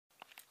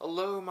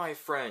Hello, my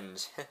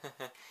friends.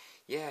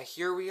 Yeah,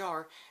 here we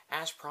are.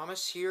 As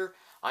promised, here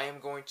I am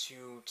going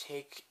to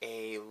take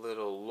a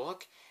little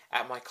look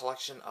at my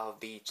collection of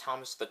the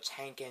Thomas the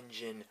Tank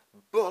Engine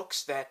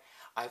books that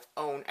I've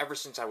owned ever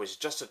since I was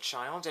just a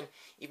child, and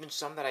even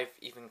some that I've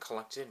even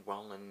collected,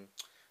 well, in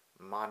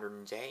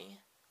modern day.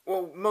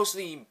 Well,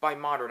 mostly by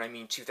modern, I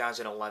mean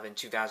 2011,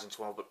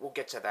 2012, but we'll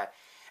get to that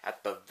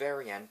at the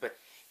very end. But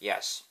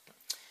yes,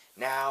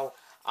 now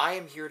I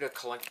am here to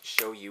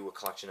show you a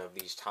collection of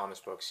these Thomas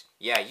books.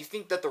 Yeah, you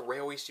think that the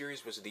Railway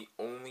series was the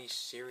only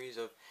series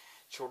of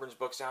children's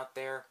books out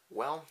there?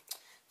 Well,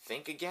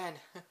 think again.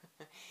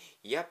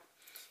 Yep,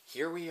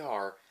 here we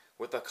are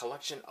with a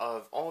collection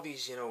of all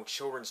these,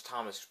 children's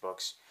Thomas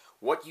books.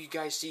 What you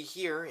guys see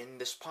here in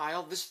this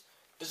pile, this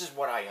is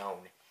what I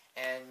own.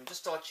 And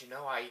just to let you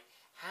know, I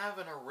have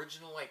an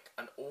original,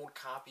 an old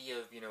copy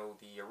of,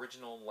 the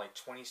original,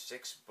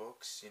 26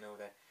 books,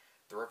 that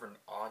the Reverend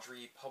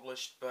Audrey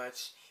published,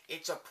 but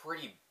it's a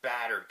pretty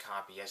battered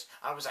copy, as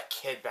I was a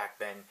kid back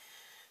then.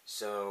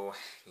 So,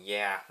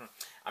 yeah,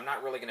 I'm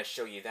not really going to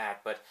show you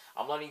that, but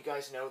I'm letting you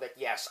guys know that,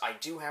 yes, I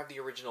do have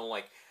the original,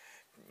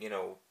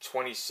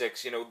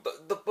 26,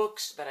 the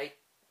books that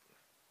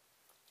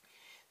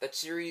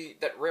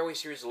that Railway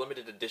series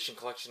limited edition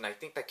collection, I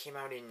think that came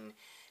out in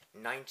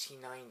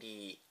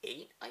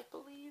 1998, I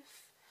believe?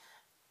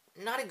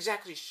 Not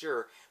exactly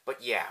sure,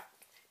 but yeah,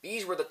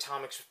 these were the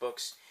Thomas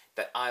books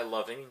that I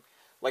love. I mean,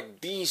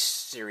 like these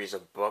series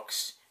of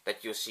books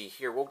that you'll see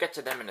here, we'll get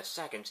to them in a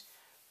second,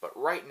 but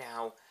right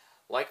now,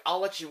 I'll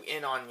let you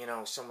in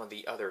on, some of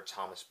the other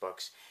Thomas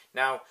books.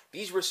 Now,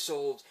 these were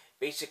sold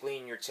basically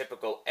in your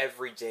typical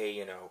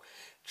everyday,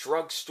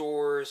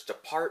 drugstores,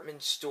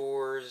 department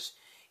stores,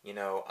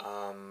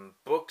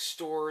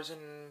 bookstores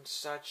and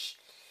such.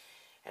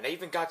 And I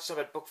even got some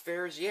at book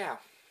fairs, yeah.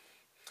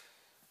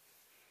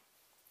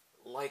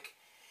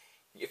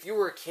 If you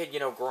were a kid,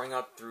 growing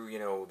up through,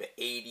 the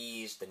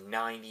 80s, the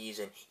 90s,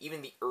 and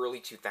even the early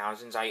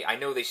 2000s, I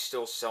know they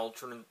still sell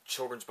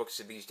children's books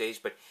these days,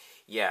 but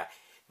yeah,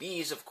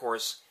 these, of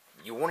course,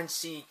 you wouldn't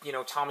see,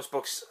 Thomas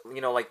books,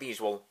 like these.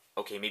 Well,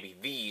 okay, maybe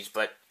these,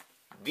 but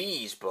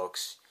these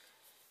books,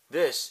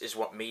 this is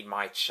what made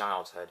my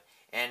childhood.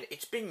 And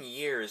it's been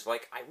years, I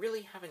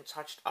really haven't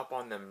touched up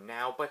on them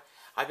now, but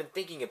I've been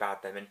thinking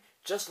about them, and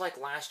just like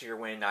last year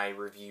when I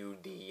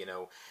reviewed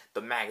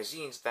the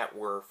magazines that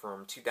were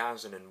from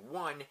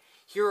 2001,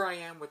 here I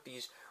am with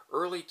these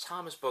early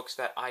Thomas books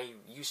that I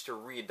used to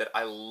read, that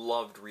I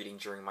loved reading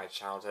during my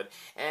childhood,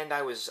 and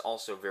I was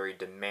also very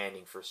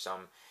demanding for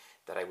some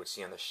that I would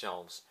see on the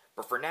shelves.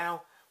 But for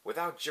now,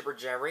 without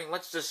jibber-jabbering,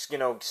 let's just,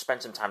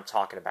 spend some time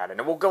talking about it,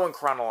 and we'll go in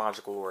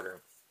chronological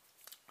order.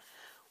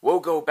 We'll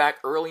go back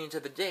early into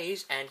the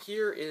days, and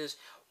here is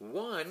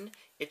one.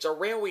 It's a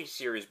Railway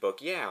series book,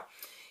 yeah.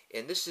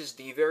 And this is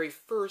the very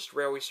first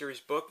Railway series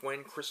book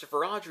when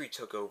Christopher Audrey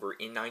took over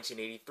in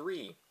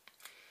 1983.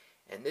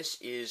 And this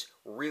is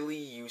Really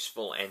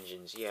Useful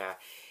Engines, yeah.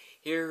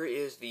 Here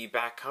is the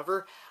back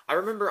cover. I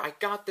remember I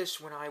got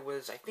this when I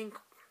was,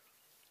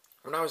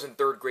 when I was in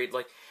 3rd grade,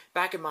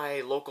 back in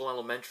my local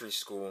elementary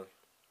school.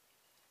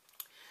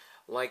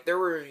 There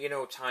were,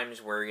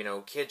 times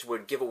where, kids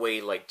would give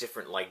away,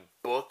 different,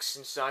 books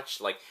and such,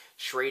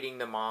 trading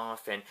them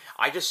off, and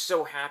I just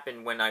so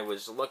happened when I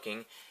was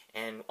looking,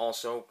 and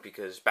also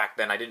because back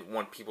then I didn't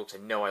want people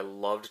to know I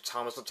loved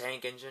Thomas the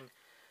Tank Engine,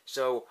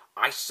 so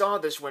I saw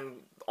this when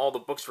all the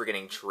books were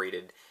getting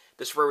traded,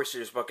 this Railway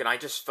Series book, and I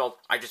just felt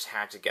I just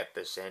had to get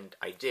this, and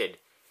I did.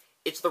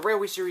 It's the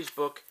Railway Series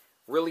book,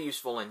 Really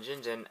Useful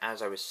Engines, and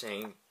as I was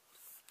saying,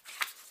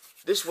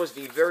 this was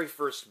the very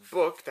first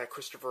book that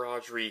Christopher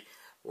Audrey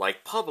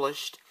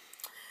published,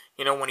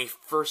 when he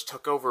first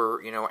took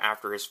over,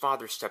 after his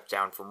father stepped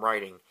down from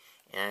writing.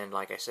 And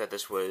like I said,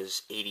 this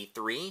was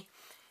 83.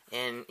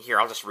 And here,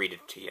 I'll just read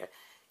it to you.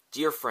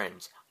 Dear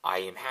friends, I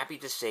am happy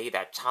to say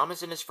that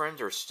Thomas and his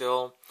friends are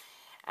still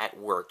at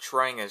work,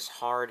 trying as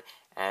hard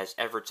as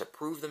ever to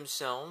prove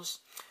themselves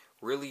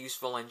really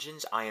useful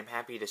engines. I am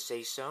happy to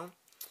say so.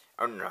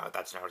 Oh, no,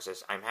 that's not what it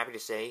says. I'm happy to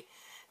say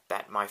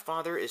that my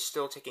father is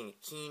still taking a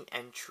keen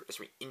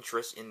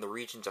interest in the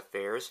region's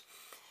affairs,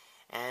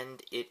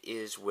 and it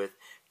is with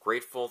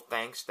grateful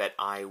thanks that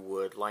I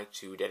would like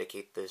to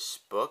dedicate this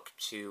book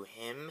to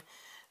him,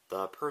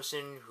 the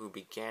person who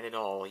began it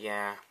all.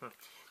 Yeah,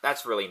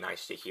 that's really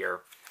nice to hear,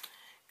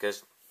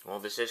 because, well,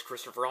 this is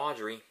Christopher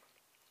Audrey.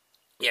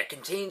 Yeah, it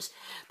contains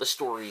the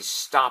stories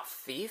Stop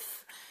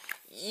Thief.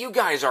 You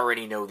guys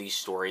already know these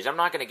stories. I'm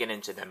not going to get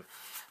into them.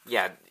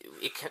 Yeah,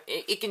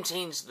 it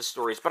contains the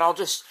stories, but I'll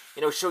just,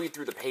 show you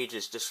through the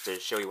pages just to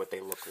show you what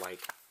they look like.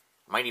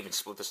 Might even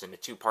split this into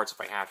 2 parts if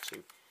I have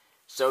to.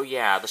 So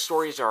yeah, the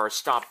stories are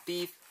Stop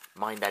Thief,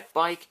 Mind That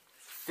Bike,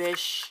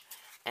 Fish,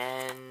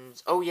 and,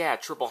 oh yeah,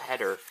 Triple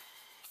Header.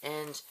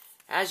 And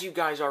as you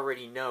guys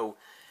already know,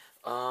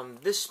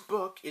 this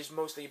book is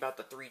mostly about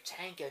the 3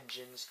 tank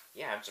engines.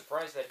 Yeah, I'm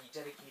surprised that he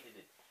dedicated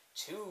it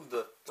to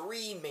the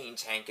 3 main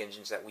tank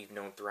engines that we've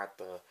known throughout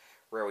the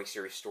Railway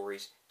series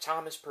stories,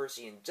 Thomas,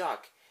 Percy, and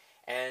Duck.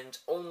 and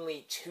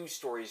only 2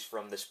 stories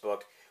from this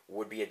book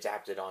would be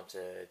adapted onto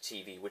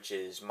TV, which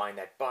is Mind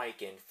That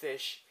Bike and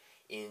Fish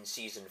in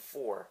Season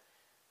 4.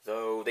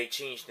 Though they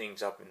changed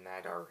things up in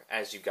that,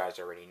 as you guys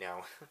already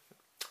know.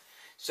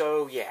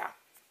 So, yeah.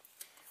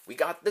 We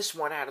got this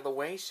one out of the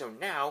way, so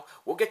now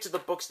we'll get to the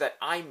books that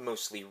I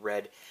mostly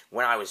read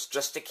when I was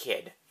just a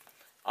kid.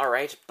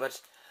 Alright,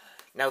 but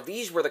now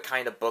these were the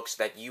kind of books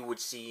that you would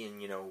see in,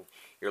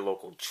 your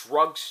local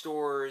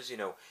drugstores,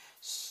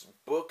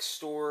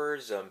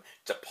 bookstores,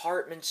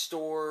 department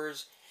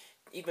stores,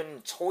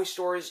 even toy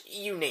stores,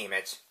 you name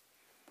it.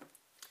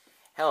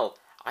 Hell,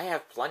 I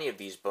have plenty of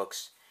these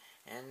books,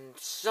 and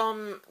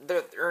some,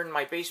 they're in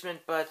my basement,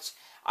 but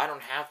I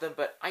don't have them,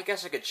 but I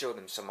guess I could show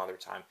them some other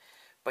time.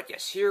 But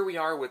yes, here we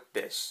are with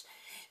this.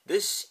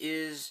 This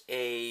is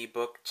a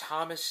book,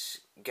 Thomas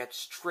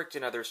Gets Tricked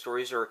in Other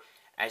Stories, or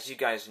as you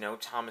guys know,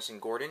 Thomas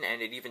and Gordon,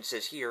 and it even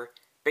says here,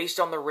 based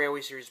on the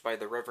Railway series by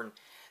the Reverend,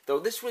 though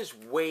this was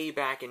way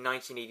back in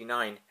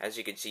 1989, as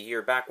you can see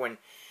here, back when,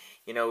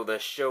 the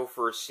show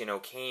first,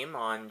 came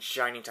on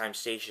Shining Time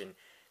Station.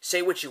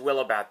 Say what you will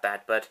about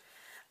that, but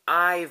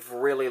I've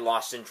really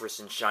lost interest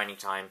in Shining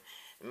Time.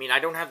 I mean, I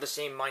don't have the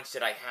same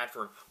mindset I had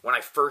from when I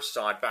first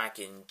saw it back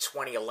in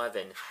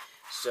 2011.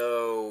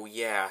 So,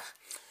 yeah.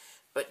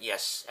 But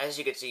yes, as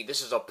you can see,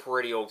 this is a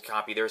pretty old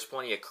copy. There's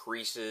plenty of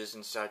creases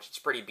and such. It's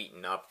pretty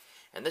beaten up.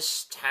 And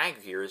this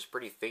tag here is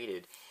pretty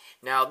faded.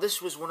 Now,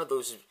 this was one of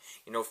those,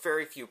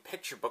 very few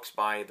picture books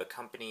by the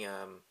company,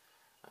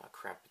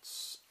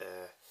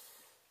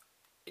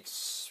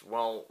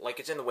 well,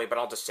 it's in the way, but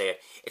I'll just say it.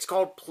 It's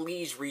called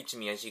Please Read to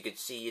Me. As you can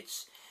see,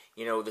 it's,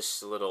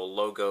 this little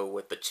logo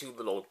with the 2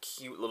 little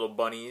cute little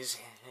bunnies.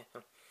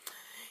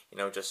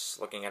 Just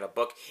looking at a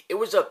book. It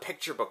was a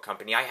picture book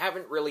company. I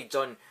haven't really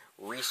done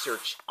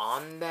research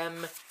on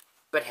them.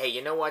 But hey,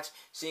 you know what?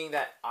 Seeing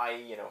that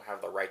I,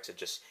 have the right to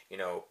just,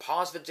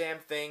 pause the damn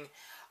thing,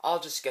 I'll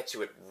just get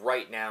to it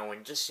right now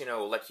and just,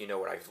 let you know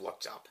what I've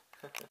looked up.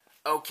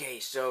 Okay,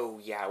 so,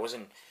 yeah,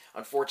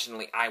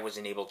 unfortunately, I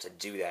wasn't able to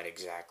do that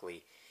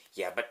exactly.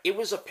 Yeah, but it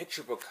was a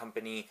picture book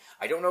company.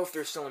 I don't know if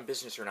they're still in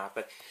business or not,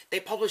 but they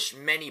publish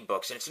many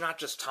books, and it's not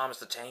just Thomas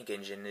the Tank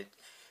Engine.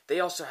 They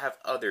also have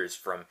others,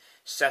 from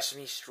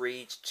Sesame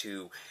Street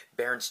to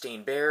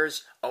Berenstain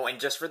Bears. Oh, and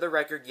just for the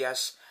record,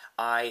 yes,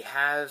 I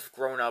have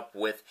grown up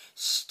with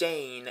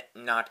Stain,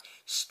 not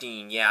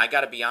Steen. Yeah, I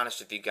gotta be honest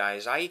with you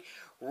guys. I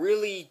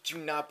really do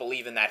not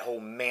believe in that whole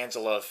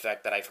Mandela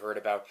effect that I've heard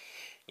about.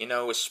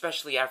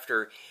 Especially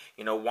after,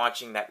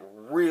 watching that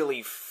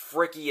really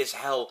fricky as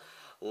hell,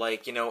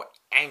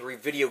 angry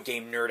video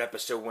game nerd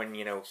episode when,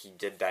 he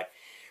did that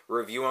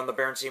review on the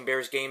Berenstain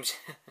Bears games.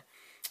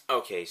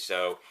 Okay,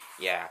 so,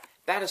 yeah,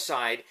 that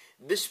aside,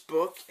 this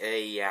book,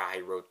 yeah, I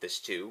wrote this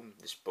too.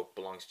 This book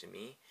belongs to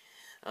me.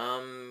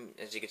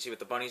 As you can see with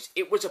the bunnies,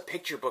 it was a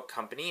picture book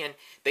company, and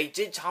they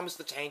did Thomas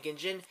the Tank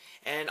Engine,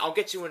 and I'll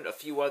get to a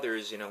few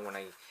others,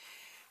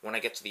 when I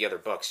get to the other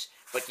books.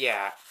 But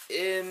yeah,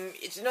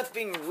 it's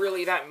nothing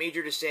really that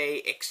major to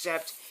say,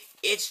 except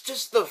it's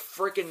just the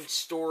frickin'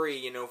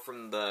 story,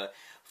 from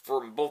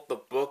both the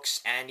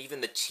books and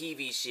even the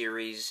TV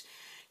series.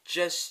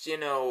 Just,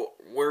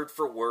 word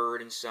for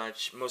word and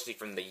such, mostly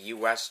from the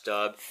US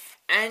dub.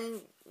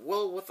 And,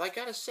 well, I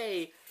gotta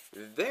say,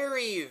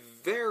 very,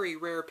 very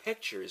rare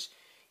pictures.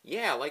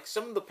 Yeah,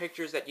 some of the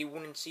pictures that you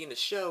wouldn't see in the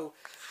show,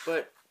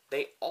 but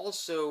they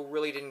also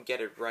really didn't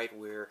get it right,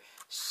 where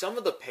some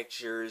of the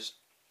pictures,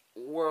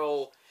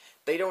 well,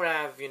 they don't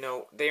have,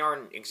 they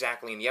aren't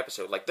exactly in the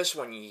episode. Like this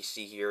one you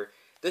see here,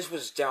 this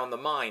was down the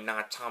mine,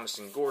 not Thomas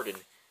and Gordon.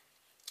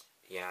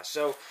 Yeah,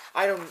 so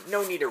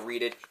no need to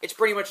read it. It's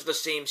pretty much the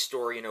same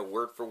story,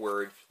 word for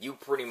word. You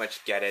pretty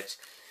much get it.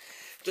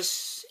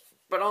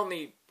 But on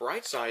the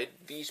bright side,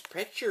 these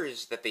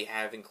pictures that they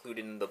have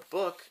included in the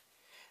book,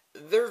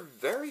 they're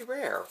very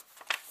rare.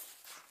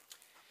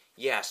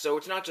 Yeah, so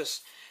it's not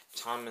just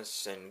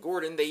Thomas and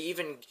Gordon.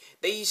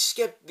 They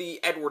skipped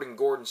the Edward and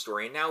Gordon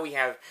story, and now we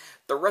have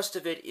the rest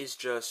of it is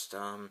just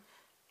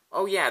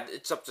oh yeah,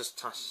 it's up to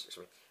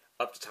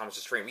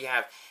Thomas's train. We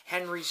have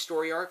Henry's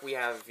story arc. We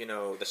have,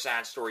 the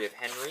sad story of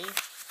Henry.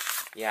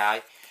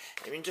 Yeah,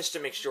 I mean, just to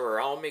make sure,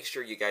 I'll make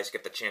sure you guys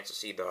get the chance to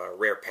see the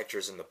rare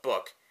pictures in the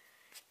book.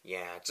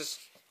 Yeah,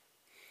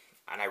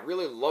 and I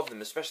really love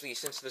them, especially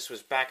since this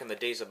was back in the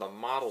days of the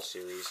model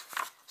series.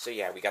 So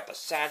yeah, we got the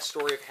sad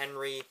story of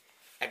Henry,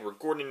 Edward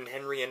Gordon and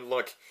Henry, and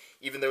look,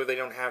 even though they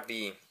don't have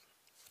the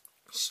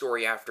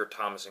story after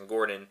Thomas and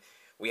Gordon,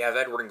 we have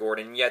Edward and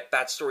Gordon, yet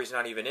that story's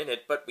not even in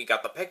it, but we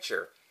got the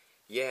picture.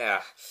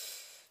 Yeah,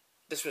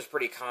 this was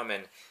pretty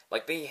common.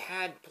 They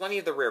had plenty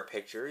of the rare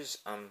pictures.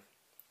 I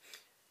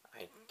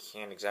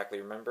can't exactly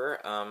remember.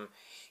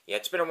 Yeah,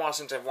 it's been a while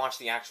since I've watched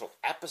the actual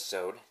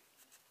episode.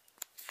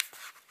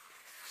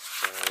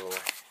 So,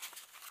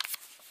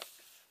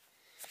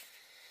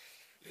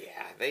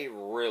 yeah, they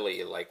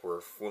really,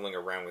 were fooling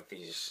around with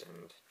these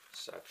and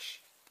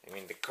such. I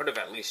mean, they could have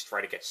at least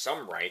tried to get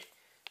some right.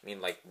 I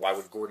mean, why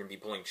would Gordon be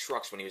pulling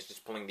trucks when he was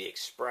just pulling the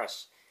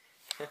Express?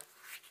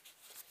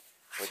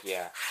 But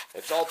yeah,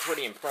 it's all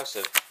pretty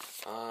impressive.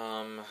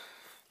 And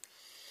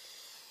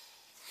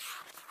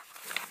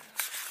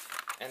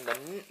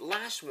the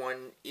last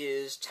one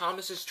is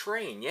Thomas's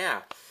Train.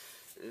 Yeah,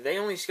 they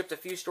only skipped a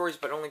few stories,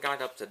 but only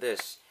got up to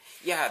this.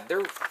 Yeah,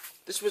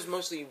 this was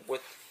mostly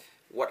with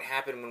what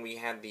happened when we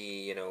had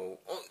the,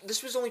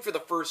 this was only for the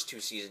first 2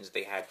 seasons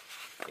they had,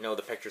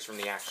 the pictures from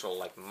the actual,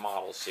 like,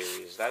 model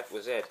series. That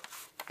was it.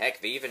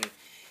 Heck, they even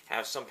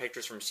have some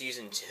pictures from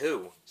season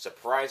 2,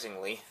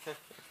 surprisingly.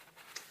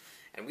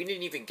 And we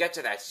didn't even get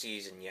to that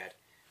season yet.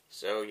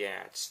 So,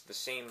 yeah, it's the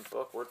same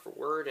book, word for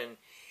word, and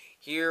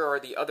here are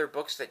the other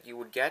books that you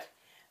would get.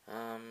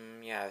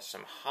 Yeah,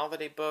 some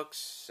holiday books,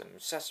 some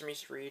Sesame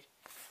Street.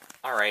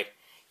 Alright,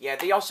 yeah,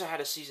 they also had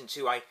a season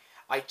 2. I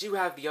do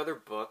have the other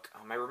book.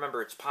 I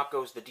remember it's Pop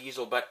Goes the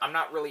Diesel, but I'm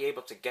not really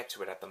able to get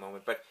to it at the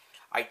moment. But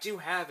I do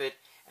have it,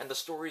 and the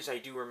stories I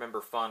do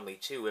remember fondly,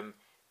 too. And,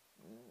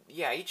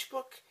 yeah, each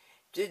book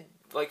did,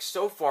 like,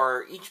 so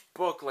far, each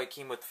book, like,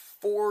 came with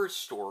 4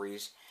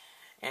 stories.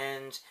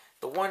 And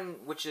the one,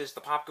 which is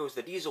the Pop Goes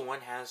the Diesel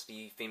one, has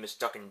the famous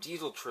Duck and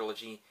Diesel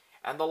trilogy.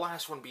 And the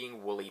last one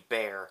being Woolly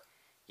Bear.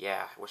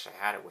 Yeah, I wish I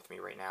had it with me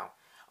right now.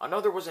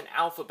 Another was an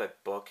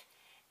alphabet book.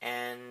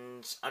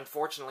 And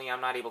unfortunately, I'm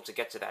not able to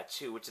get to that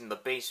too. It's in the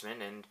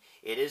basement, and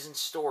it is in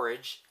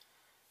storage.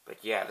 But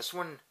yeah, this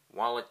one,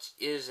 while it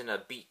is in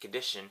a beat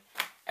condition,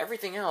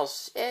 everything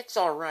else, it's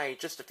alright.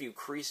 Just a few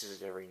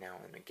creases every now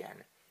and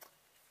again.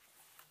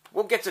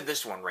 We'll get to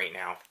this one right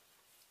now.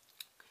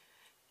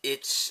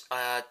 It's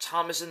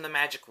Thomas and the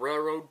Magic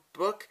Railroad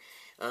book.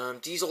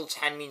 Diesel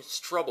 10 means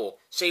trouble.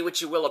 Say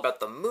what you will about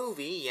the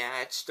movie,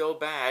 yeah, it's still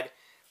bad.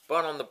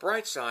 But on the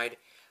bright side,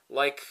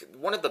 like,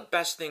 one of the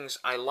best things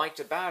I liked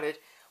about it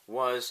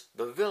was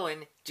the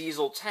villain,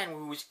 Diesel 10,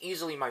 who was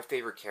easily my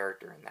favorite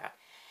character in that.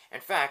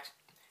 In fact,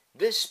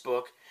 this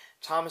book,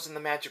 Thomas and the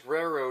Magic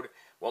Railroad,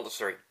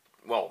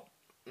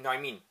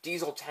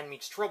 Diesel 10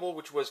 Meets Trouble,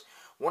 which was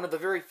one of the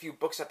very few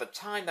books at the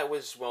time that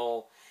was,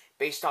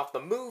 based off the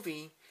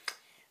movie.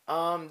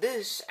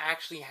 This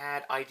actually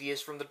had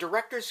ideas from the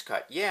director's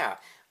cut, yeah,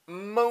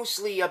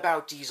 mostly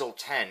about Diesel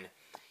 10.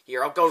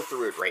 Here, I'll go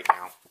through it right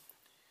now.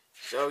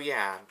 So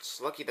yeah, it's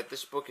lucky that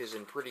this book is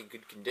in pretty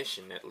good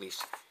condition, at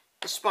least,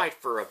 despite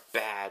for a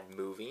bad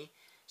movie.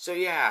 So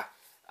yeah,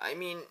 I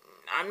mean,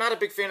 I'm not a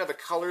big fan of the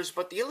colors,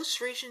 but the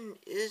illustration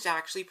is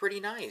actually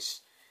pretty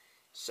nice.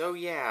 So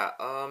yeah,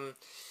 I'll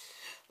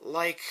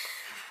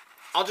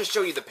just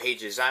show you the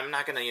pages. I'm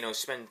not gonna,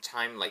 spend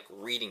time,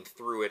 reading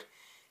through it.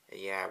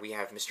 Yeah, we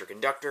have Mr.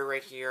 Conductor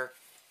right here,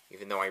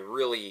 even though I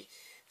really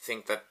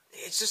think that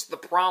it's just the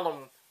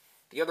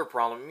other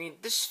problem, I mean,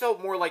 this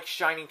felt more like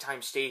Shining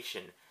Time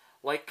Station.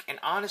 And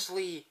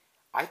honestly,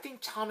 I think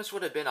Thomas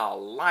would have been a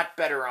lot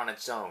better on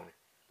its own.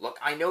 Look,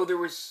 I know there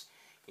was,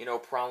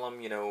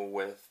 problem,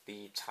 with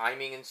the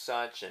timing and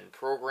such, and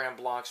program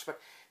blocks, but,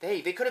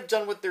 hey, they could have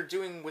done what they're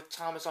doing with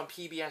Thomas on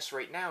PBS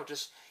right now,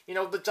 just,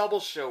 the double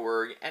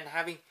show, and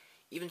having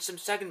even some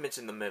segments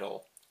in the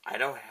middle. I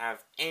don't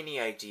have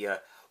any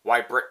idea why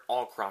Brett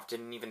Allcroft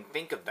didn't even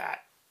think of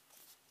that.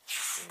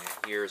 And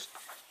here's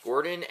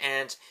Gordon,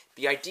 and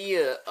the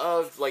idea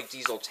of,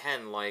 Diesel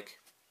 10,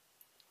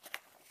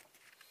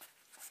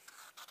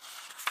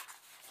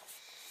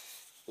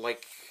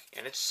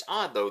 and it's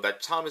odd, though,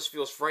 that Thomas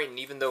feels frightened,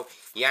 even though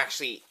he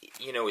actually,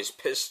 is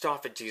pissed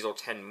off at Diesel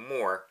 10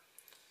 more.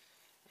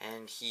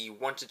 And he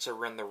wanted to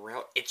run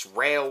its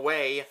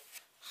railway.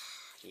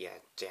 Yeah,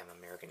 damn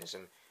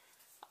Americanism.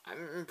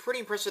 I'm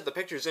pretty impressed with the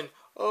pictures, and,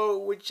 oh,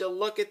 would you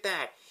look at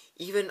that.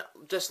 Even,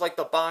 just like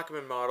the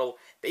Bachman model,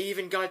 they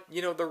even got,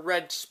 the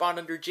red spot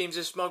under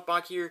James's smoke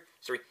box here.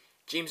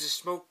 James's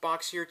smoke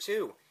box here,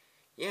 too.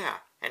 Yeah,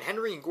 and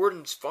Henry and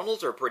Gordon's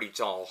funnels are pretty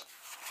tall.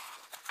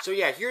 So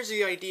yeah, here's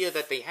the idea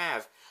that they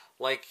have,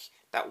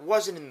 that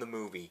wasn't in the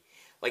movie.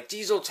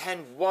 Diesel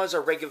 10 was a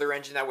regular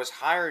engine that was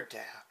hired to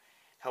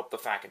help the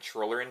Fat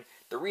Controller, and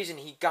the reason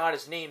he got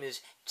his name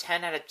is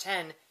 10 out of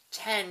 10,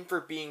 10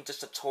 for being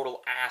just a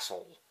total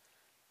asshole.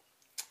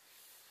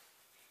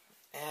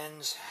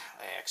 And,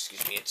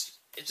 excuse me, it's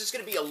just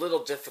going to be a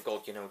little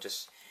difficult,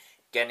 just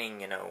getting,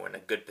 in a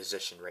good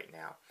position right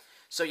now.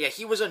 So yeah,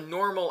 he was a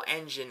normal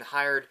engine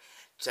hired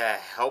to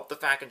help the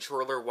Fat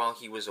Controller while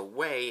he was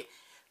away,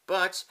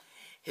 but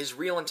his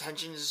real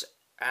intentions,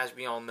 as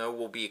we all know,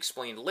 will be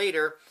explained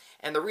later,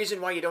 and the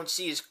reason why you don't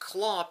see his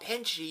claw,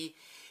 Pinchy,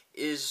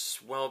 is,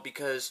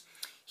 because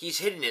he's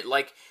hidden it,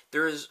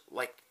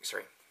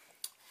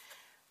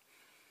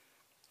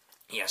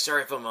 Yeah,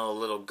 sorry if I'm a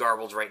little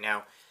garbled right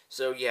now.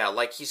 So yeah,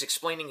 he's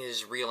explaining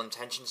his real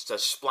intentions to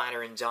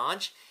Splatter and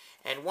Dodge,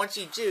 and once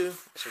he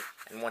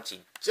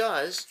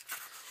does,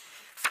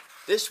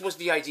 this was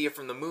the idea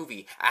from the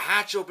movie. A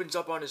hatch opens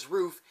up on his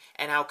roof,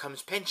 and out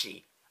comes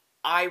Pinchy.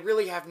 I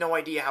really have no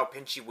idea how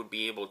Pinchy would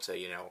be able to,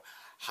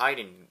 hide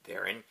in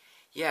there. And,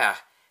 yeah,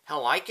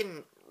 hell,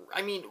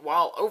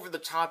 while over the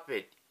top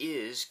it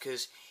is,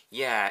 because,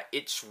 yeah,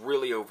 it's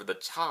really over the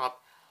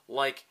top,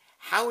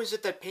 how is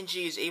it that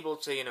Pinchy is able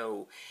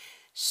to,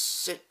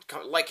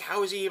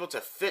 how is he able to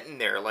fit in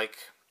there?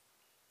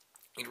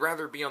 He'd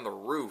rather be on the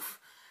roof.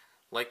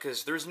 Like,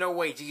 because there's no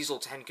way Diesel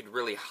 10 could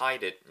really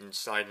hide it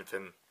inside of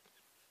him.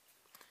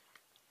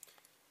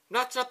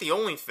 That's not the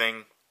only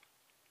thing.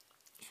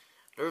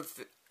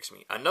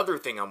 Another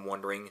thing I'm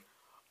wondering,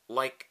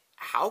 like,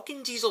 how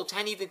can Diesel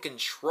 10 even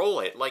control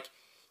it? Like,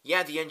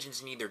 yeah, the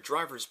engines need their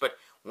drivers, but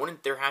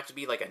wouldn't there have to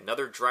be, like,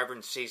 another driver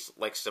in, say,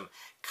 like, some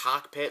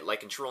cockpit, like,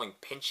 controlling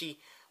Pinchy?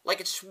 Like,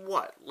 it's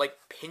what? Like,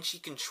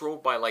 Pinchy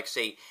controlled by, like,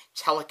 say,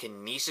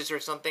 telekinesis or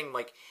something?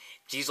 Like,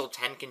 Diesel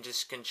 10 can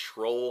just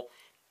control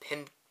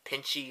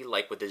Pinchy,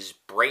 like, with his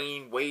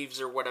brain waves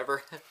or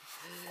whatever?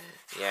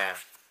 Yeah.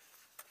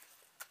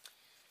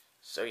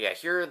 So, yeah,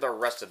 here are the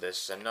rest of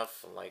this.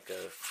 Enough, like,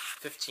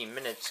 15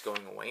 minutes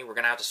going away. We're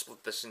going to have to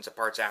split this into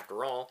parts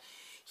after all.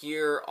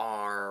 Here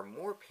are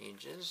more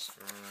pages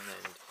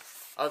and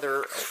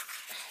other... Oh,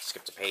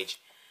 skipped a page.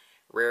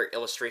 Rare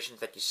illustrations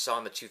that you saw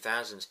in the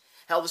 2000s.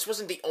 Hell, this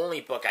wasn't the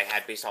only book I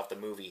had based off the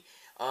movie.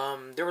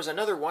 There was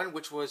another one,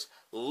 which was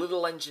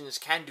Little Engines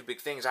Can Do Big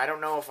Things. I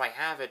don't know if I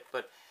have it,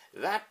 but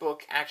that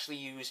book actually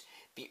used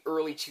the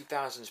early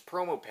 2000s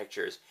promo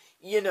pictures.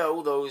 You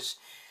know, those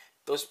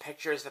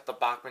pictures that the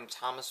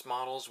Bachmann-Thomas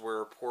models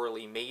were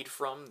poorly made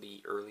from,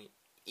 the early...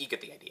 You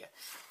get the idea.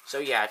 So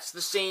yeah, it's the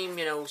same,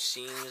 you know,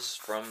 scenes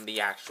from the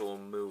actual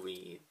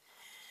movie.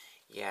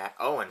 Yeah,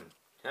 oh, and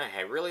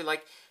I really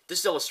like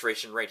this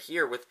illustration right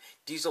here with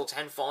Diesel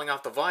 10 falling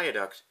off the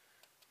viaduct.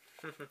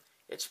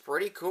 It's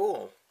pretty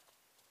cool.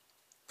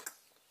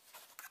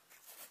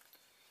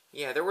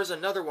 Yeah, there was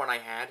another one I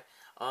had.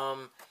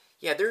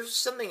 Yeah, there's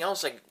something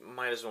else I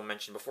might as well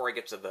mention before I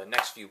get to the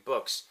next few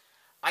books.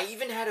 I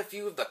even had a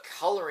few of the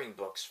coloring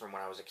books from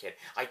when I was a kid.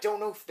 I don't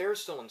know if they're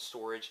still in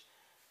storage,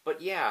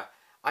 but yeah,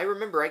 I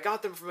remember I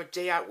got them from a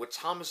Day Out with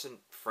Thomas and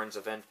Friends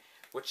event,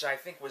 which I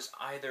think was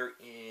either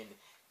in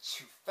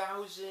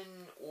 2000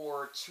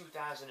 or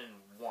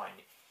 2001.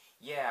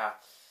 Yeah,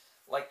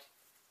 like,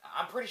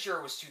 I'm pretty sure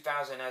it was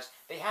 2000, as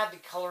they had the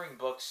coloring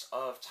books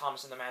of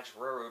Thomas and the Magic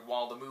Railroad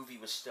while the movie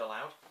was still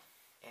out,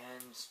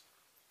 and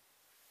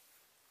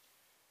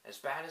as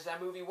bad as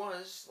that movie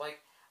was, like,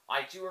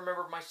 I do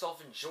remember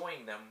myself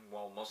enjoying them,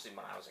 well, mostly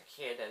when I was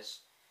a kid, as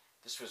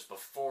this was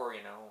before,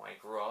 you know, I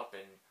grew up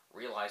and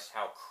realized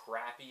how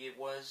crappy it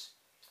was.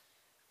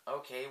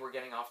 Okay, we're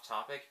getting off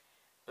topic,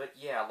 but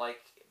yeah, like,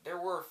 there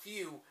were a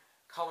few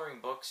coloring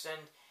books,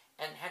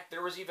 and heck,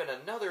 there was even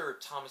another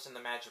Thomas and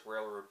the Magic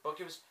Railroad book.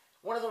 It was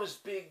one of those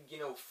big, you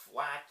know,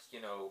 flat,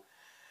 you know,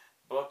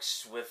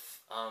 books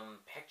with,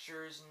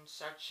 pictures and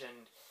such,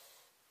 and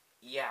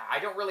yeah, I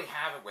don't really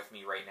have it with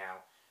me right now,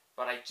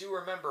 but I do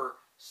remember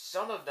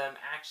some of them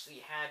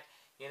actually had,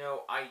 you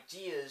know,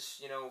 ideas,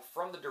 you know,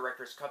 from the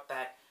director's cut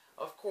that,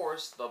 of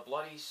course, the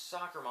bloody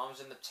soccer moms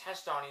and the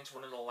test audience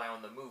wouldn't allow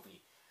in the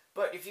movie.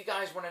 But if you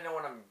guys want to know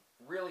what I'm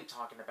really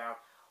talking about,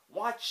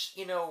 watch,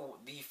 you know,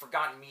 the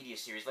Forgotten Media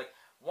series. Like,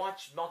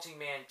 watch Melting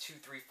Man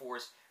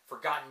 234's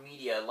Forgotten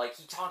Media. Like,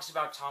 he talks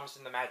about Thomas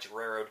and the Magic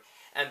Railroad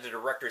and the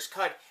director's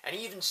cut, and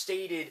he even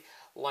stated,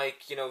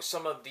 like, you know,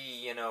 some of the,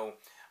 you know,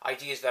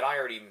 ideas that I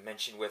already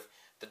mentioned with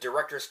the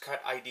director's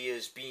cut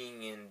ideas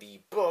being in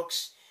the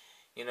books,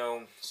 you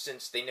know,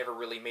 since they never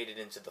really made it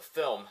into the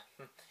film.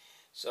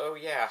 So,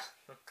 yeah,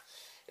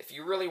 if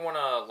you really want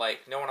to,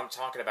 like, know what I'm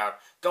talking about,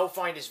 go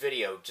find his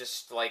video.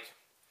 Just, like,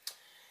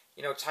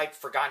 you know, type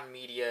Forgotten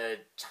Media,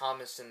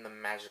 Thomas and the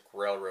Magic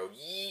Railroad.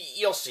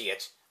 You'll see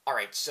it.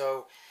 Alright,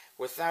 so,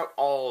 without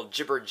all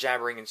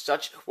jibber-jabbering and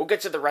such, we'll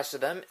get to the rest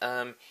of them.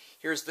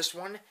 Here's this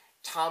one,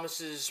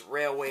 Thomas's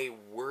Railway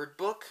Word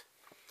Book.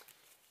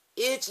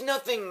 It's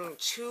nothing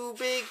too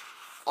big.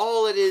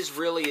 All it is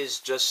really is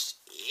just,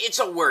 it's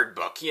a word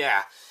book,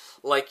 yeah.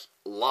 Like,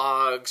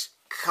 logs,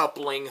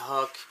 coupling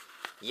hook,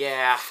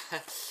 yeah.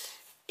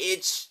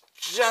 It's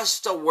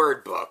just a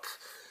word book,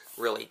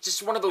 really.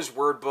 Just one of those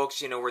word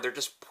books, you know, where they're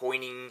just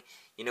pointing,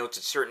 you know,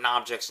 to certain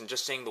objects and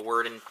just saying the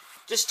word and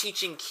just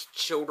teaching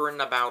children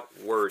about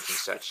words and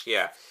such,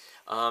 yeah.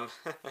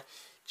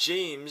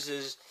 James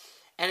is...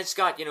 And it's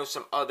got, you know,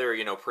 some other,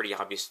 you know, pretty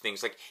obvious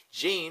things, like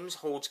James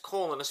holds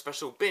coal in a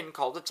special bin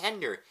called a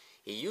tender.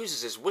 He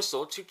uses his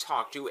whistle to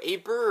talk to a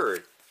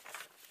bird.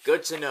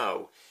 Good to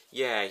know.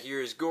 Yeah,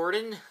 here's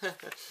Gordon.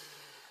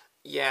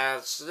 Yeah,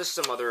 so there's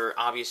some other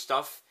obvious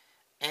stuff.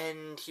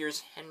 And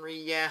here's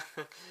Henry, yeah.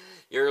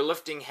 You're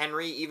lifting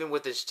Henry even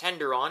with his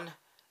tender on.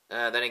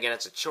 Then again,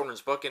 it's a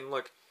children's book, and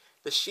look,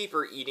 the sheep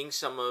are eating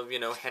some of, you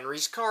know,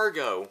 Henry's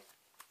cargo.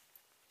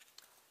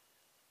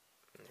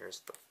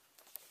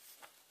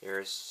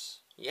 And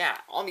yeah,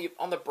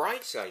 on the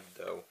bright side,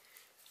 though,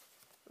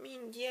 I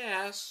mean,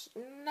 yes,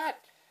 not,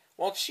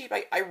 well, sheep,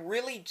 I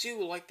really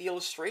do like the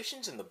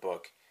illustrations in the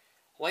book.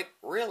 Like,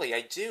 really,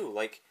 I do.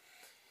 Like,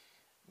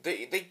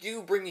 they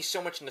do bring me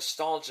so much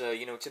nostalgia,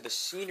 you know, to the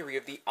scenery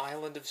of the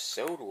island of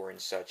Sodor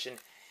and such, and,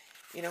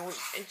 you know,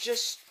 and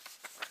just,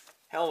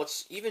 hell,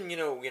 it's even,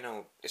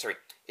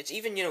 it's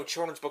even, you know,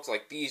 children's books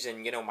like these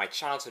and, you know, my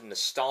childhood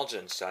nostalgia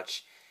and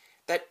such,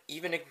 that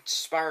even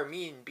inspire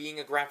me in being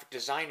a graphic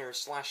designer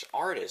 /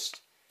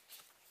 artist.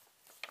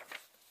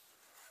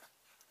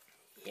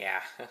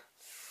 Yeah.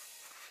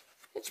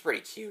 It's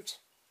pretty cute.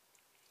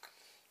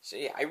 So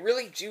yeah, I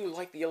really do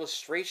like the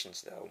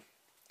illustrations, though.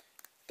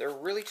 They're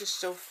really just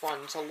so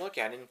fun to look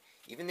at, and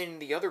even in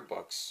the other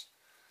books.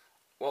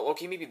 Well,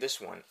 okay, maybe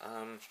this one.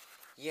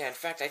 Yeah, in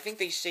fact, I think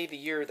they say the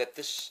year that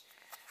this...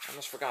 I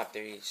almost forgot.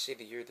 They say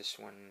the year this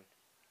one...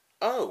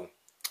 Oh!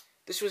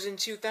 This was in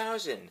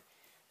 2000.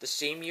 The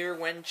same year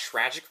when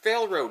Tragic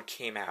Railroad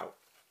came out.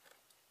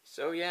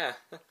 So, yeah.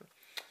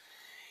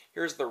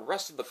 Here's the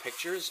rest of the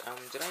pictures.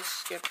 Did I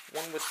skip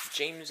one with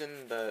James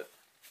and the...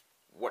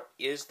 What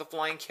is the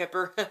Flying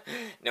Kipper?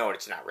 No,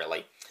 it's not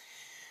really.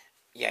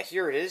 Yeah,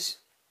 here it is.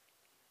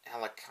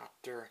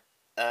 Helicopter.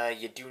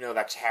 You do know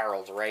that's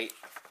Harold, right?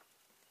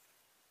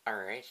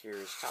 Alright,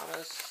 here's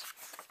Thomas.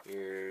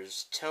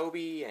 Here's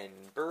Toby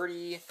and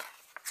Bertie.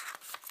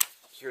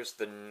 Here's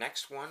the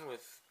next one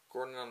with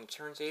Gordon on the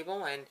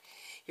turntable. And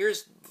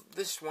here's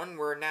this one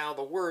where now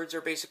the words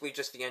are basically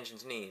just the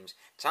engine's names.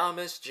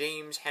 Thomas,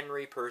 James,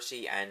 Henry,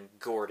 Percy, and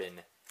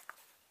Gordon.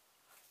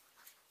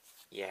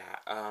 Yeah,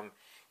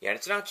 yeah, and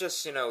it's not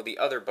just, the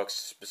other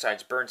books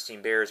besides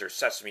Bernstein Bears or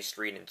Sesame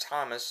Street and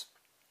Thomas.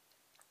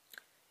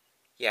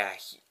 Yeah,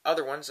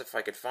 other ones, if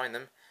I could find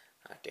them.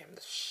 Damn,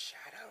 the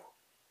shadow.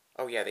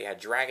 Oh, yeah, they had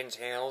Dragon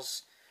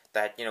Tales,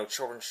 that,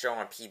 children's show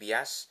on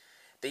PBS.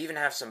 They even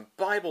have some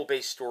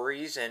Bible-based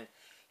stories, and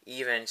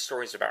even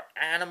stories about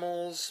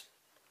animals.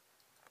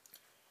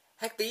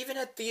 Heck, they even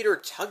had Theodore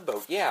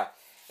Tugboat, yeah.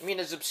 I mean,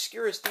 as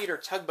obscure as Theodore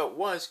Tugboat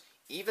was,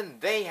 even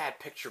they had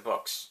picture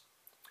books.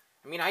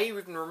 I mean, I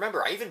even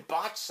remember, I even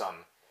bought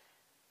some.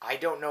 I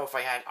don't know if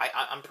I had,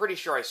 I'm pretty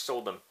sure I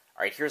sold them.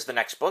 Alright, here's the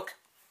next book.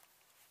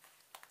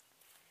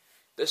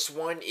 This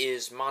one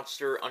is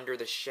Monster Under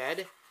the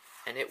Shed,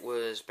 and it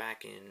was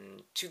back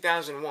in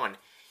 2001.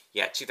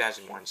 Yeah,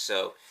 2001,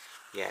 so,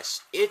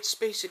 yes. It's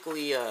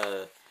basically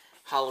a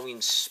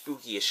Halloween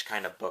spooky-ish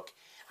kind of book.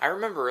 I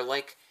remember,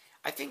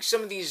 I think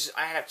some of these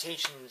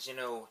adaptations,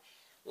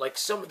 like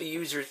some of the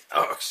users,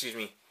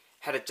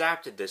 had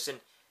adapted this, and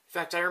in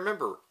fact, I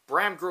remember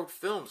Bram Grote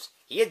Films,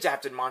 he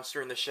adapted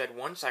Monster in the Shed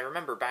once, I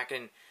remember back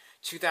in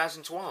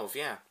 2012,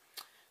 yeah.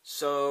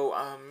 So,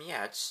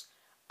 yeah,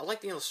 I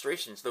like the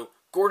illustrations, though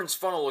Gordon's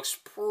funnel looks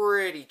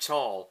pretty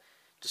tall,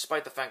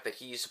 despite the fact that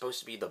he's supposed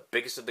to be the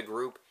biggest of the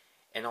group,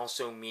 and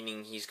also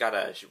meaning he's got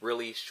a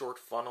really short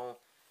funnel.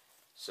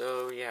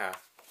 So, yeah.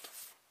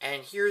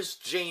 And here's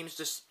James,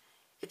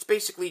 it's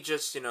basically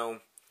just,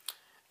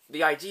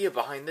 the idea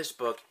behind this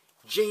book,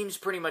 James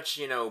pretty much,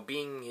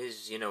 being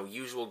his,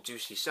 usual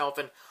douchey self,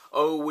 and,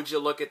 oh, would you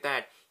look at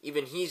that,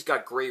 even he's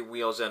got gray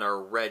wheels and a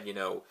red,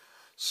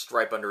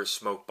 stripe under his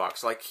smoke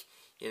box, like,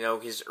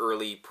 his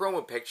early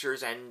promo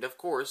pictures, and, of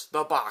course,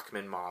 the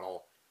Bachmann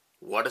model.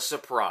 What a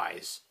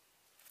surprise.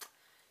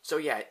 So,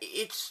 yeah,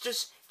 it's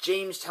just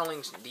James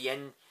telling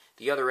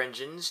the other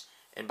engines,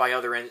 and by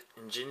other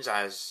engines,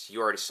 as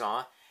you already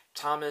saw,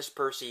 Thomas,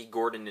 Percy,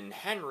 Gordon, and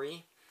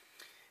Henry,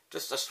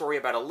 just a story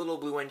about a little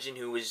blue engine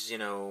who was,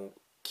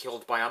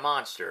 killed by a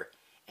monster.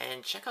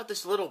 And check out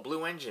this little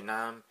blue engine.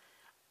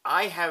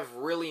 I have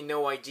really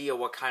no idea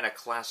what kind of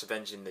class of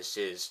engine this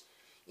is.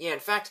 Yeah, in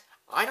fact,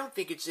 I don't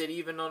think it's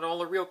even at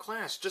all a real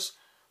class. Just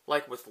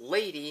like with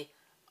Lady,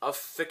 a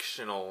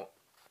fictional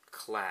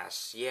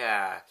class.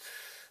 Yeah.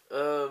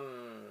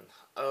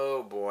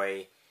 Oh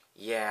boy.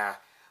 Yeah.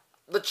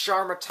 The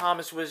charm of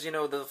Thomas was,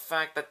 the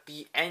fact that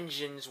the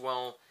engines,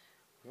 well,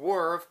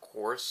 were, of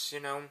course,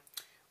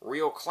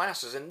 real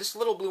classes. And this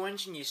little blue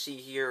engine you see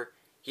here,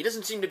 he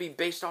doesn't seem to be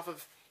based off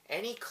of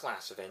any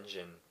class of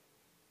engine.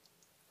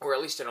 Or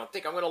at least I don't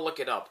think. I'm going to look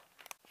it up.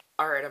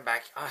 Alright, I'm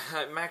back.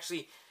 I'm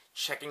actually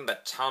checking the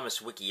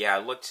Thomas wiki. Yeah, I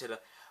looked it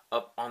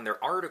up on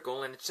their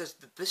article, and it says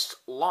that this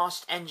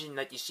lost engine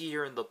that you see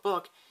here in the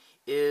book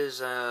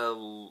is, I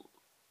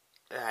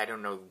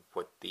don't know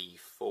what the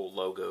full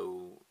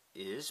logo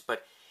is,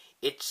 but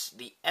it's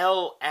the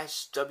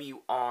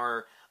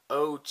LSWR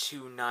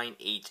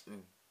 0298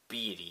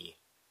 Beatty.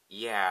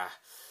 Yeah.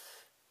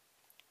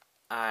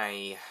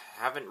 I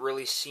haven't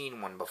really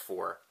seen one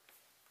before.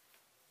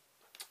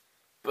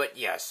 But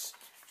yes,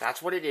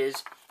 that's what it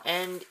is.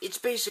 And it's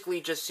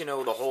basically just, the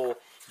whole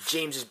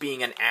James is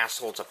being an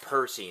asshole to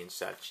Percy and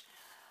such.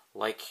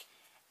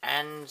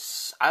 And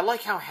I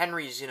like how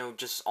Henry's,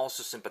 just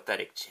also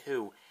sympathetic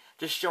too.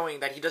 Just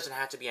showing that he doesn't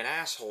have to be an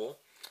asshole.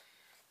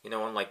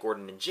 Unlike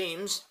Gordon and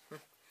James.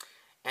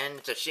 And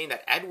it's a shame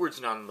that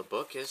Edward's not in the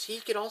book, as he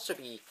could also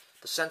be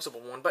the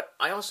sensible one. But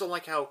I also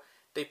like how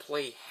they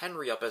play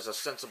Henry up as a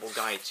sensible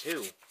guy,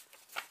 too.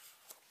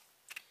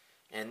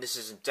 And this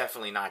is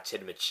definitely not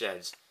Tidmouth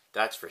Sheds,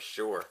 that's for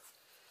sure.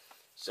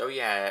 So,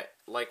 yeah,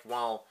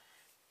 while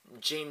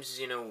James,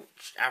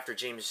 after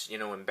James,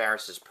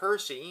 embarrasses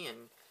Percy,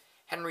 and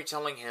Henry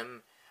telling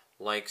him,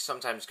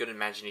 sometimes good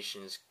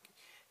imaginations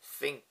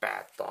think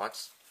bad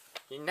thoughts,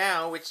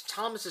 now it's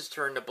Thomas's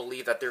turn to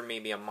believe that there may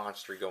be a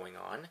monster going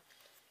on,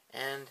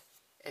 and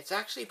it's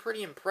actually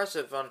pretty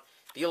impressive on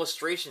the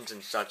illustrations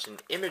and such,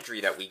 and imagery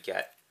that we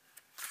get.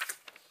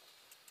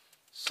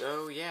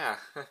 So, yeah.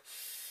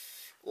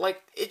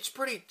 It's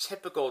pretty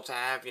typical to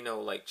have,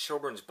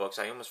 children's books.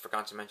 I almost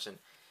forgot to mention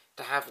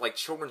to have like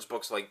children's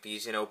books like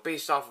these,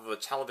 based off of a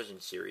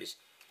television series.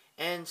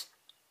 And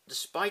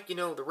despite,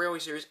 the railway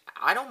series,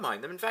 I don't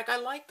mind them. In fact, I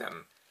like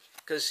them.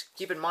 Because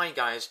keep in mind,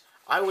 guys,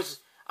 I was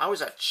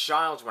a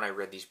child when I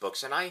read these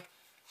books, and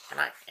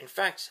in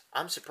fact,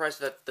 I'm surprised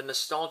that the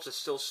nostalgia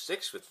still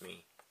sticks with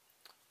me.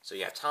 So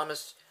yeah,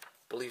 Thomas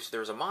believes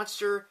there's a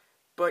monster,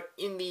 but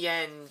in the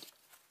end,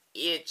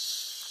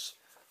 it's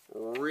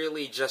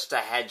really just a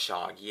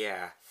hedgehog,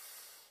 yeah.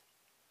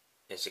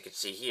 As you can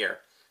see here.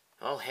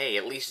 Well, hey,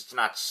 at least it's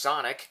not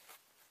Sonic.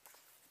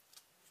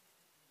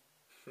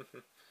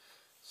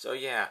 So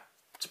yeah,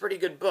 it's a pretty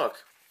good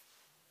book.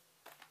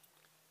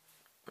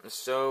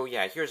 So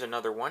yeah, here's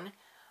another one.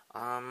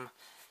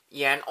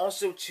 Yeah, and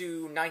also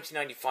to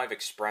 1995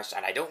 Express,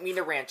 and I don't mean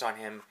to rant on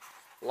him,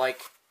 like,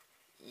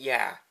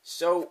 yeah,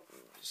 so,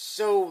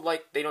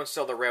 like, they don't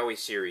sell the Railway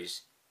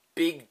series.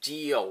 Big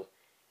deal.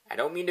 I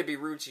don't mean to be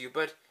rude to you,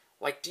 but,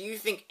 like, do you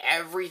think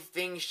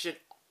everything should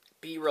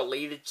be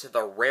related to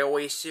the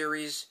Railway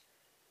series?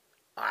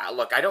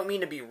 Look, I don't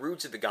mean to be rude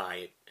to the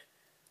guy.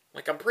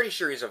 Like, I'm pretty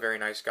sure he's a very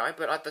nice guy,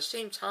 but at the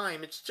same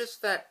time, it's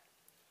just that...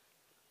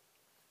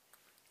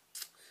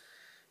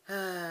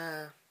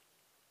 yeah,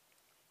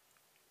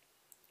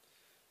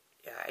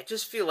 I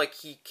just feel like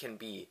he can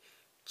be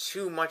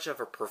too much of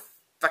a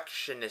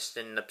perfectionist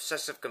and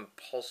obsessive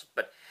compulsive,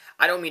 but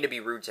I don't mean to be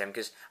rude to him,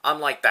 because I'm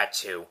like that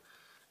too.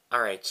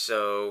 Alright,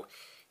 so,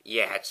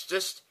 yeah, it's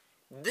just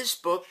this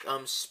book,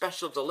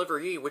 Special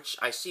Delivery, which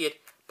I see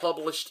it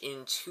published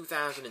in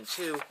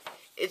 2002,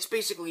 it's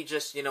basically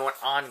just, an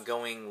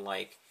ongoing,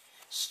 like,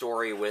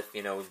 story with,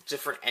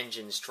 different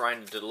engines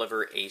trying to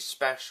deliver a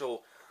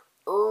special,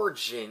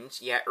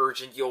 urgent,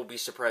 you'll be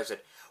surprised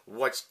at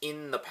what's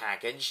in the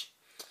package.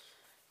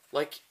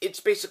 Like, it's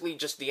basically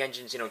just the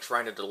engines,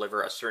 trying to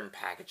deliver a certain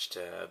package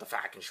to the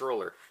Fat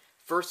Controller.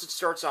 First, it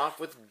starts off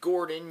with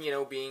Gordon,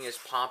 being as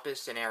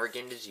pompous and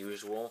arrogant as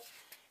usual.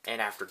 And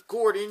after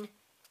Gordon,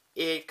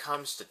 it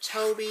comes to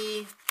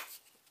Toby.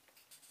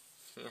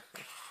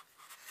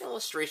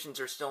 Illustrations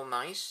are still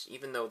nice,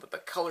 even though the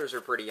colors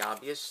are pretty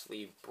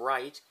obviously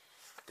bright.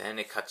 Then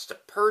it cuts to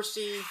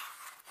Percy.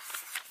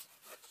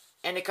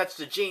 And it cuts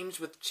to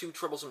James with 2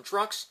 troublesome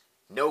trucks.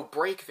 No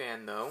brake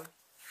van, though.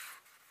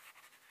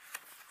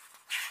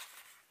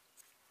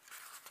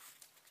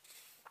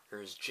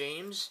 Here's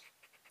James.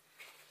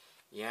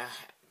 Yeah,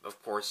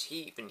 of course,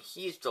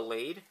 he's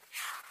delayed.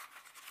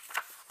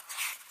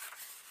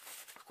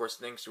 Of course,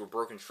 thanks to a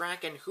broken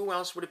track, and who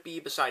else would it be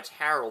besides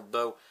Harold,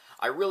 though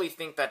I really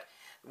think that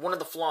one of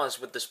the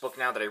flaws with this book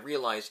now that I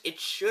realize, it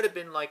should have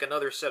been like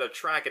another set of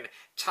track, and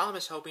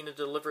Thomas helping to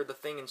deliver the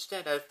thing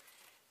instead of,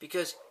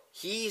 because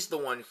he's the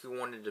one who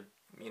wanted to,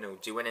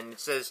 do it, and it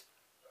says,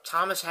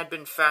 Thomas had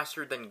been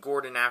faster than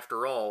Gordon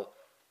after all,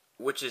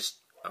 which is,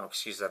 oh,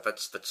 excuse that,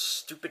 that's the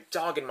stupid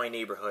dog in my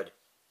neighborhood.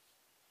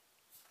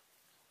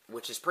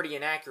 Which is pretty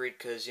inaccurate,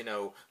 because,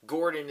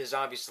 Gordon is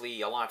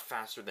obviously a lot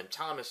faster than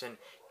Thomas, and,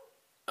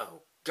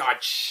 oh, God,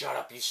 shut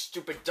up, you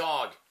stupid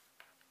dog!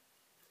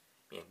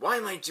 Man, why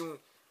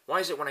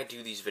is it when I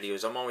do these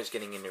videos, I'm always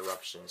getting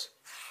interruptions?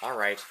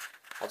 Alright,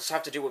 I'll just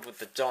have to do it with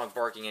the dog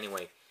barking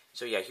anyway.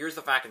 So yeah, here's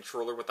the Fat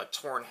Controller with a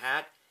torn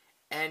hat,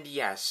 and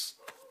yes,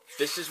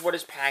 this is what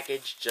his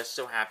package just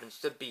so happens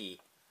to be.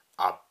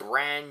 A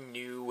brand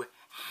new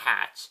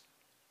hat.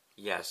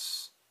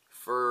 Yes,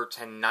 for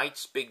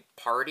tonight's big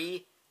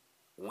party,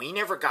 we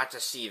never got to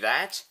see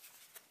that,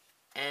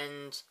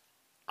 and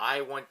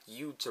I want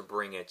you to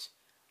bring it.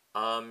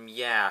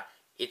 Yeah,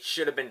 it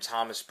should have been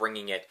Thomas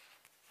bringing it.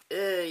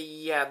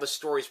 Yeah, the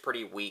story's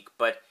pretty weak,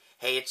 but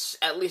hey, it's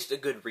at least a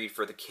good read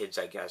for the kids,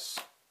 I guess.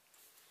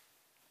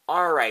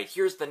 Alright,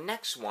 here's the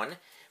next one,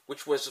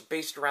 which was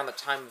based around the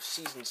time of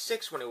Season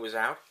 6 when it was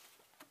out.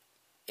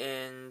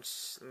 And,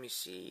 let me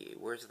see,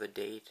 where's the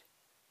date?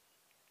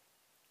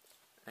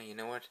 You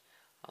know what?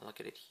 I'll look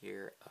at it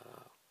here.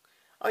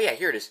 Oh yeah,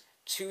 here it is.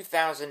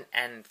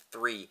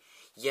 2003.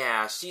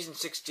 Yeah, Season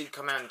 6 did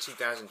come out in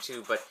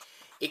 2002, but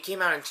it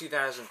came out in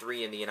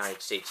 2003 in the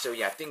United States. So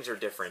yeah, things are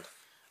different.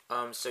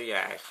 So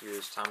yeah,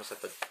 here's Thomas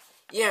at the...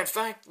 Yeah, in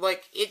fact,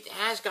 like, it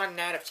has gotten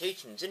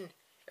adaptations, and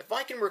if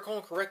I can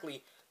recall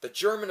correctly, the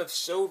German of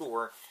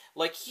Sodor,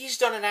 like, he's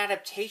done an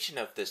adaptation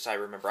of this, I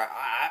remember.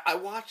 I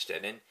watched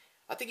it, and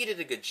I think he did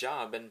a good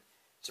job, and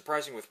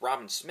surprising with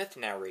Robin Smith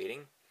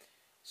narrating.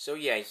 So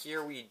yeah,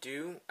 here we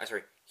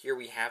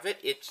have it.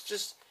 It's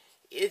just,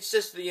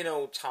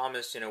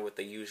 Thomas, with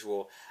the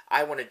usual,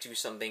 I want to do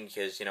something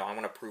because, I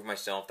want to prove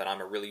myself that I'm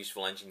a really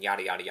useful engine,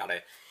 yada, yada,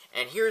 yada.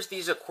 And here's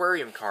these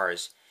aquarium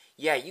cars.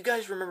 Yeah, you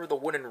guys remember the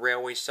Wooden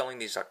Railway selling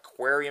these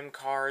aquarium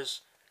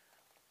cars?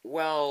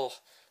 Well,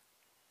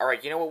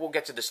 alright, you know what, we'll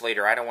get to this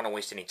later. I don't want to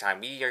waste any time.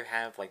 We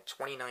have, like,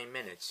 29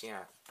 minutes,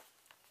 yeah.